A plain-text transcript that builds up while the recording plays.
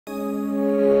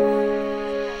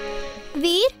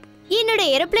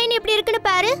என்னோட ஏரோப்ளேன் எப்படி இருக்குன்னு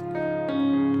பாரு.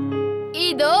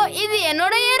 இதோ இது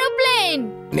என்னோட ஏரோப்ளேன்.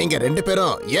 நீங்க ரெண்டு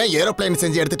பேரும் ஏன் ஏரோப்ளேன்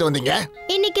செஞ்சு எடுத்துட்டு வந்தீங்க?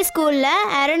 இன்னைக்கு ஸ்கூல்ல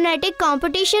ஏரோநாட்டிக்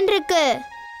காம்படிஷன் இருக்கு.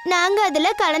 நாங்க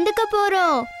அதுல கலந்துக்க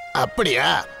போறோம். அப்படியா?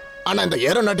 ஆனா இந்த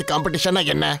ஏரோநாட்டிக் காம்படிஷன்னா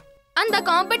என்ன? அந்த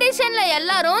காம்படிஷன்ல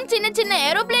எல்லாரும் சின்ன சின்ன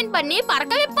ஏரோப்ளேன் பண்ணி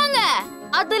பறக்க வைப்பாங்க.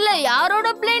 அதுல யாரோட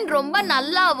பிளேன் ரொம்ப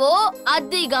நல்லாவோ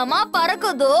அதிகமா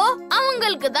பறக்குதோ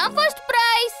அவங்களுக்கு தான் ஃபர்ஸ்ட்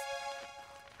பிரைஸ்.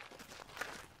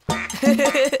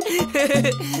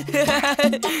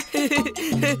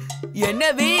 என்ன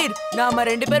வீர், நாம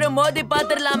ரெண்டு பேரும் மோதி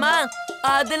பாத்துடலாமா?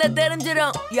 அதுல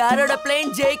தெரிஞ்சிரும் யாரோட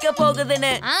பிளேன் ஜெயிக்க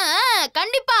போகுதுன்னு.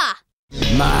 கண்டிப்பா.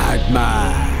 Mat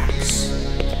maths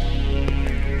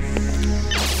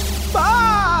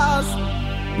pass.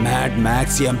 Mat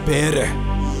maths என் பேரு.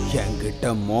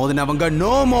 என்கிட்ட மோதினவங்க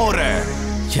நோ மோர்.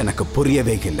 எனக்கு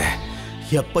புரியவே இல்லை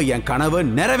எப்ப என் கனவு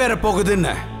நிறைவேற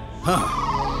போகுதுன்னு.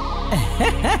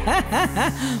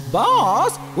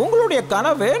 பாஸ், உங்களுடைய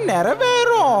கனவு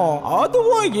நிறைவேறும்.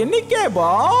 அதுவும் இன்னைக்கே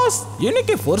பாஸ்.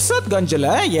 இன்னைக்கு ஃபுர்சத் கஞ்சில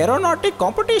ஏரோநாட்டிக்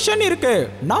காம்படிஷன் இருக்கு.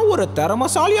 நான் ஒரு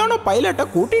திறமசாலியான பைலட்டை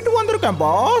கூட்டிட்டு வந்திருக்கேன்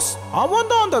பாஸ். அவன்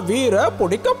தான் அந்த வீரை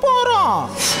பிடிக்க போறான்.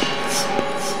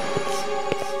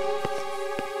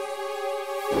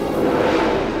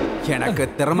 எனக்கு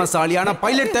திறமசாலியான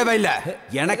பைலட் தேவையில்லை.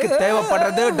 எனக்கு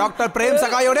தேவைப்படுறது doctor frame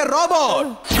சகாயோட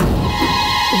robot.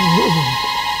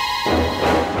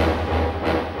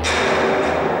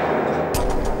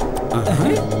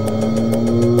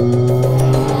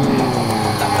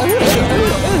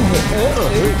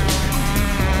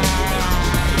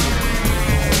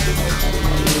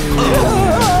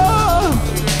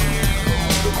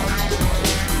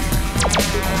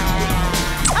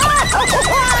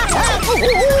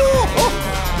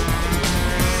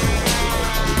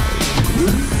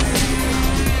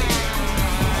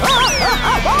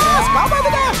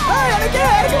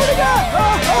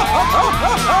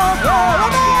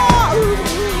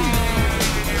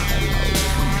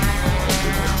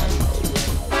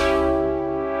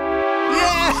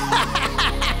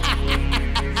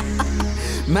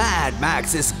 Mad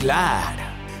Max is glad.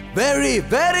 Very,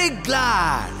 very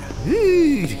glad.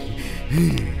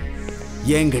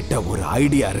 என்கிட்ட ஒரு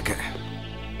ஐடியா இருக்கு.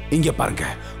 இங்க பாருங்க.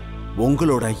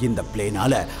 உங்களோட இந்த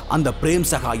பிளேனால அந்த பிரேம்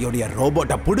சகாயோட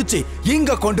ரோபோட்டை பிடிச்சி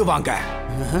இங்க கொண்டு வாங்க.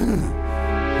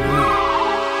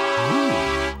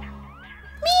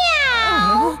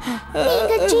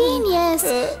 நீங்க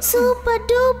genius, super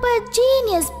duper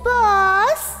genius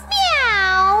pass.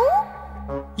 Meow.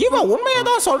 இவன்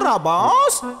உண்மையதான் சொல்றா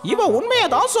பாஸ். இவன்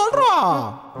உண்மையதான் சொல்றா.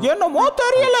 என்னமோ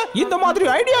தெரியல, இந்த மாதிரி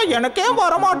ஐடியா எனக்கே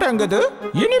வர மாட்டேங்குது.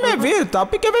 இனிமே வீர்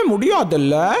தப்பிக்கவே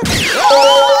முடியாதுல்ல.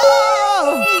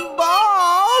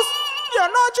 பாஸ்,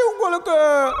 என்னாச்சு உங்களுக்கு?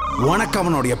 உனக்கு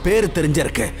அவனுடைய பேரு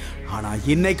தெரிஞ்சிருக்கு. ஆனா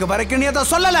இன்னைக்கு வரைக்கும் நீ அதை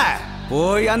சொல்லல.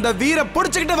 போய் அந்த வீரை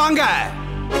பிடிச்சுக்கிட்டு வாங்க.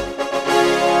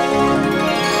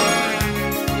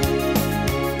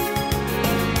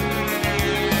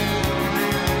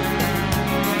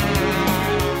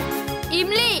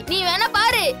 இம்லி, நீ வேணா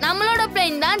பாரு, நம்மளோட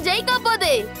பிளேன் தான் ஜெயிக்க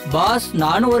போகுது. பாஸ்,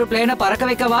 நானும் ஒரு பிளேனை பறக்க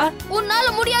வைக்கவா? உன்னால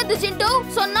முடியாது ஜிண்டு,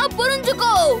 சொன்னா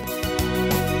புரிஞ்சுக்கோ.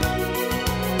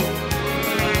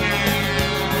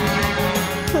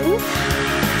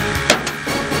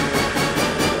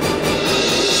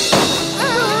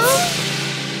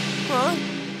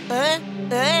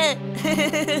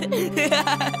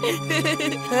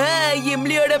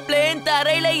 இம்லியோட பிளேன்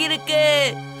தரையில இருக்கு.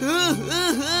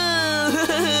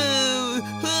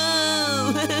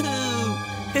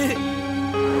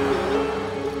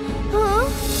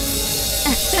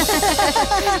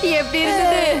 எப்படி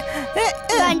இருந்தது?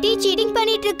 பண்டி சீட்டிங்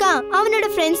பண்ணிட்டு இருக்கான். அவனோட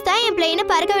ஃப்ரெண்ட்ஸ் தான் என் பிளேனை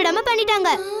பறக்க விடாம பண்ணிட்டாங்க.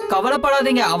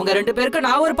 கவலைப்படாதீங்க, அவங்க ரெண்டு பேருக்கு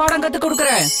நான் ஒரு பாடம் கத்து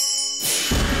கொடுக்கறேன்.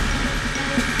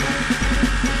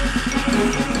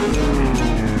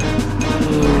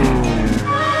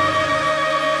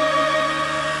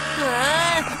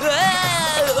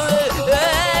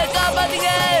 காப்பாத்துங்க,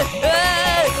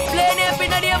 பிளேனே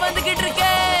பின்னாடியே வந்துகிட்டு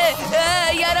இருக்கு.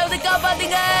 யாராவது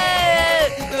காப்பாத்துங்க.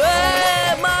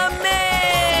 மாமே,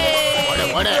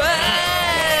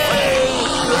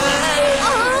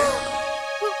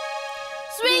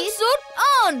 swing suit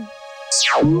on.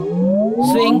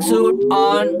 Swing suit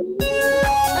on.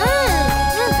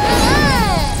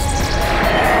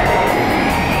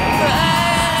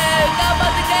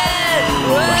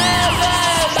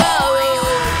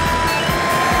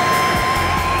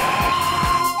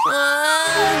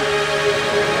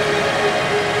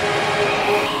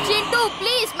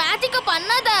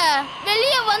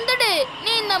 வெளியே வந்துடு.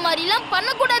 நீ இந்த மாதிரி எல்லாம் பண்ண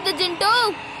கூடாது ஜிண்டு.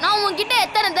 நான் உன்கிட்ட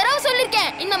எத்தனை தடவை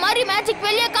சொல்லிருக்கேன் இந்த மாதிரி மேஜிக்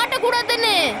வெளியே காட்ட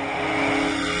கூடாதுன்னு.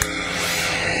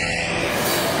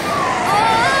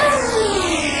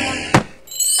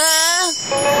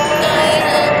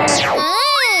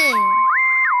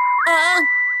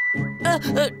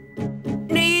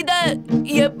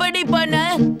 சரி பண்ண.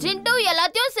 ஜிண்டு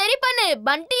எல்லாத்தையும் சரி பண்ணு.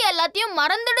 பண்டி எல்லாத்தையும்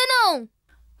மறந்துடணும்.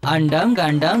 அண்டம்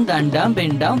கண்டம் தண்டம்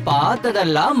பிண்டம்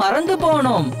பார்த்ததெல்லாம் மறந்து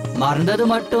போனோம். மறந்தது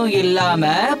மட்டும்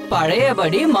இல்லாம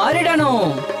பழையபடி மாறிடணும்.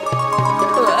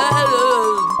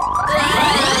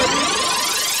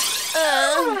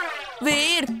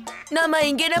 வீர், நாம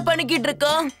இங்க என்ன பண்ணிக்கிட்டு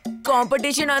இருக்கோம்?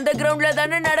 காம்படிஷன் அந்த கிரவுண்ட்ல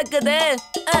தானே நடக்குது.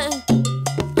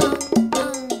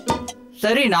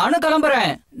 சரி, நானும்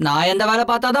கிளம்புறேன். நான் எந்த வேலை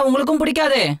பார்த்தாதான் உங்களுக்கும்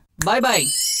பிடிக்காதே. By by.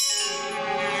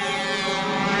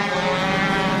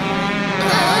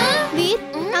 வீர்,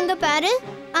 அங்க பாரு.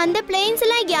 அந்த பிளேன்ஸ்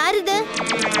எல்லாம் யாருது?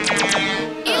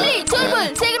 இம்லி,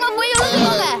 சுல்புல், சீக்கிரமா போய்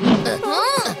ஒளிஞ்சுக்கோங்க.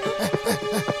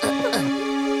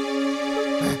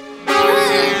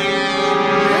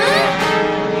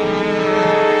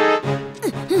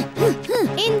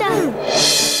 இந்தா.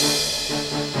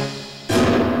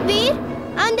 வீர்,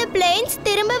 அந்த பிளேன்ஸ்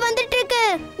திரும்ப வந்துட்டு இருக்கு.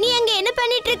 நீ அங்க என்ன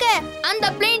பண்ணிட்டு இருக்க? அந்த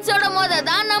பிளேன்ஸோட மோத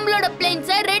தான் நம்மளோட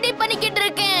பிளேன்ஸை ரெடி பண்ணிக்கிட்டு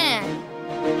இருக்கேன்.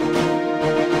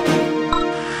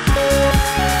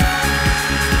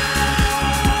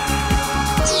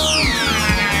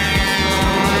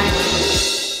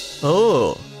 ஓ,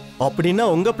 அப்படின்னா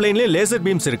உங்க பிளேன்லயே லேசர்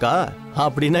பீம்ஸ் இருக்கா?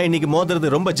 அப்படின்னா இன்னைக்கு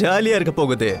மோதுறது ரொம்ப ஜாலியா இருக்க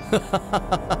போகுது.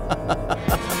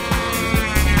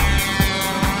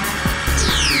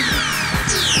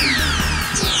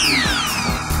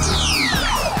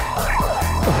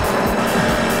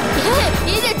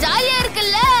 இது ஜாலியா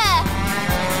இருக்குல்ல?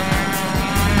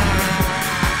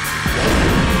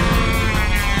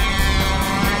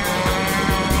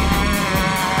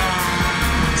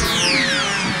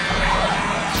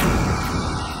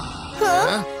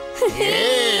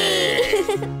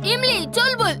 இம்லி,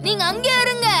 சுல்புல், நீங்க அங்கே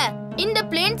இருங்க. இந்த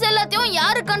பிளேன்ஸ் எல்லாத்தையும்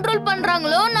யாரு கண்ட்ரோல்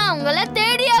பண்றாங்களோ நான் உங்களை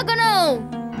தேடி ஆகணும்.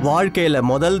 வாழ்க்கையில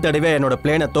முதல் தடவை என்னோட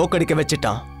பிளேனை தோக்கடிக்க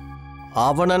வச்சிட்டான்.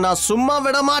 அவனை நான் சும்மா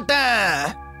விட மாட்டேன்.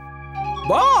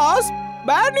 Pass,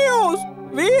 bad news.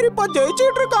 வீர் இப்ப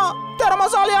ஜெயிச்சிட்டு இருக்கான்.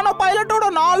 திறமசாலியான பைலட்டோட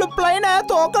 4 பிளைனை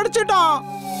தோக்கடிச்சிட்டான்.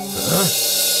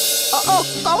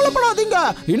 கவலைப்படாதீங்க,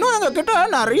 இன்னும் எங்க கிட்ட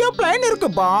நிறைய பிளைன்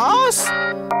இருக்கு பாஸ்.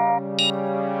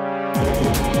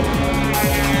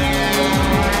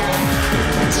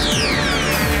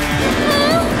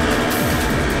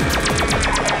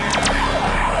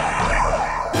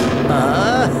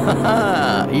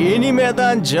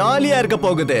 இனிமேதான் ஜாலியா இருக்க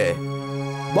போகுது.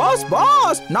 பாஸ்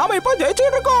பாஸ், நாம இப்ப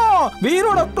ஜெயிச்சிட்டு இருக்கோம்.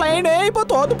 வீரோட பிளைனே இப்ப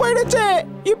தோத்து போயிடுச்சு.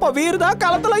 இப்ப வீர் தான்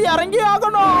களத்துல இறங்கி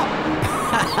ஆகணும்.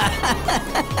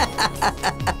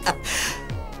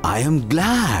 ஐ am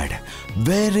glad,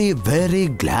 very very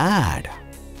glad.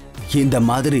 இந்த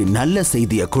மாதிரி நல்ல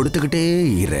செய்தியை கொடுத்துக்கிட்டே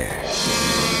இரு.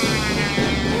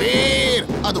 வீர்,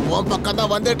 அது உன் பக்கம்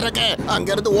தான் வந்துட்டு இருக்கு. அங்க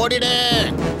இருந்து ஓடிடு.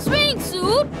 Swing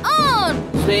suit on.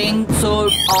 Swing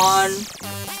suit on.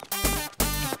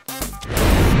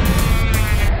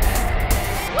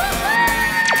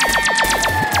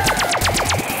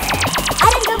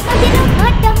 அரங்கம் பதிரும்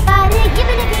மாட்டம் பாரு,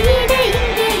 இவனுக்கு ஈடு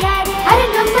இங்கே யாரு?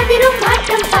 அரங்கம் பதிரும்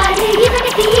மாட்டம் பாரு,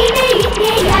 இவனுக்கு ஈடு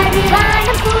இங்கே யாரு?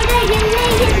 வானம் கூட எல்லை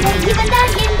இல்லை, இவன்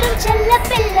தான் என்றும் செல்ல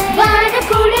பிள்ளை. வானம்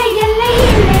கூட எல்லை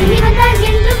இல்லை, இவன் தான்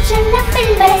என்றும் செல்ல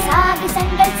பிள்ளை.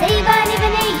 சாகசங்கள் செய்வான்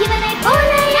இவனை, இவனை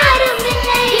போல யாரும்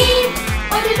இல்லை.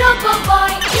 ஒரு ரோபோ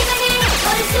பாய், இவனே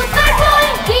ஒரு சூப்பர்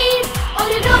பாய்.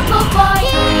 ஒரு ரோபோ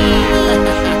பாய்.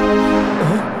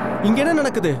 இங்க என்ன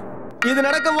நடக்குது? இது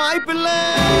நடக்க வாய்ப்பில்லை.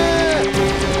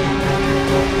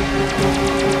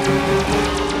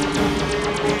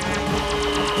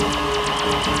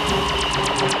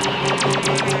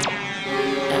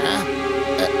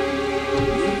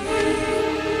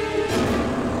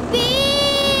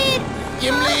 வீர்,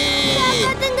 இம்லி,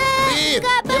 காப்பாத்துங்க. வீர்,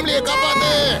 இம்லியை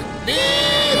காப்பாத்து.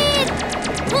 வீர்,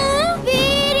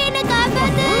 வீர், என்னை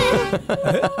காப்பாத்து.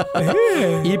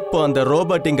 இப்போ அந்த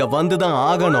ரோபோட் இங்க வந்துதான்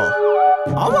ஆகணும்.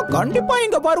 அவன் கண்டிப்பா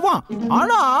இங்க வருவான்.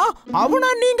 ஆனா அவனை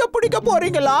நீங்க பிடிக்க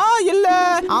போறீங்களா இல்ல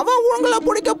அவன் உங்களை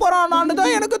பிடிக்க போறானான்னு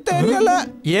தான் எனக்கு தெரியல.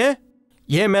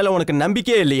 ஏன் மேல உனக்கு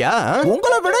நம்பிக்கை இல்லையா?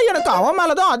 உங்களை விட எனக்கு அவன்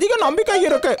மேலதான் அதிக நம்பிக்கை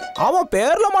இருக்கு. அவன்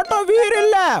பேர்ல மட்டும் வீர்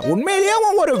இல்ல, உண்மையிலேயே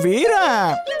அவன் ஒரு வீரன்.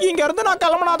 இங்க இருந்து நான்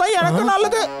கிளம்பினாதான் எனக்கு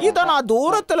நல்லது. இத நான்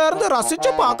தூரத்துல இருந்து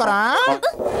ரசிச்சு பாக்குறேன்.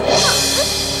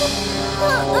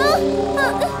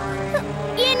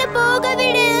 என்ன போக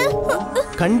விடு.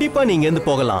 கண்டிப்பா நீங்க இருந்து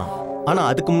போகலாம். ஆனா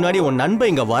அதுக்கு முன்னாடி உன்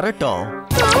நண்பன் இங்க வரட்டும்.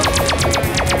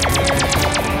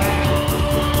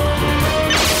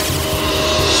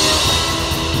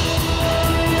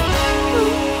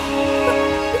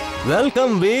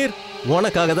 வெல்கம் வீர்.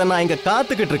 உனக்காக தான் நான் இங்க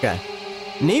காத்துக்கிட்டு இருக்கேன்.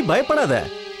 நீ பயப்படாத.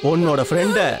 உன்னோட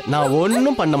ஃப்ரெண்ட நான்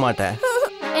ஒன்னும் பண்ண மாட்டேன்.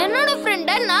 என்னோட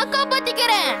ஃப்ரெண்ட நான்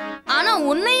காப்பாத்திக்கிறேன். ஆனா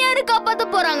உன்னை யாரு காப்பாத்த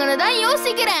போறாங்கன்னு தான்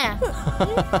யோசிக்கிறேன்.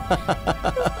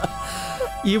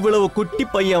 இவ்வளவு குட்டி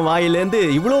பையன் வாயிலேந்து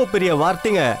இவ்வளவு பெரிய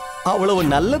வார்த்தைங்க அவ்வளவு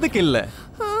நல்லதுக்கு இல்ல.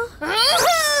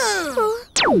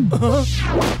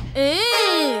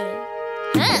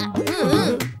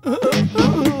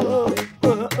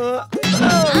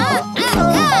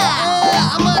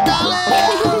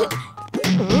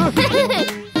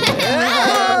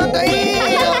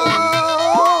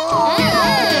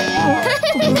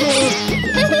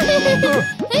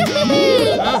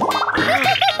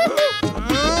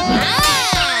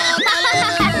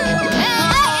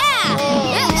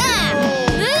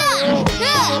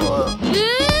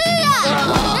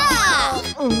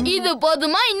 இது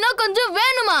போதுமா, இன்னும் கொஞ்சம்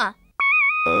வேணுமா?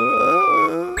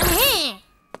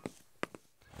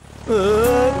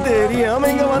 தெரியாம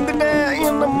இங்க வந்துட்டேன்,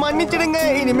 என்ன மன்னிச்சிடுங்க.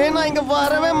 இனிமே நான் இங்க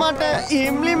வரவே மாட்டேன்.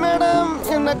 இம்லி மேடம்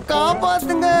என்ன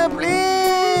காப்பாத்துங்க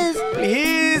ப்ளீஸ்,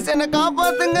 ப்ளீஸ் என்ன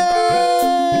காப்பாத்துங்க.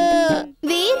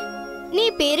 வீர், நீ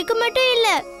பேருக்கு மட்டும் இல்ல,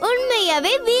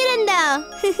 உண்மையாவே வீரன்டா.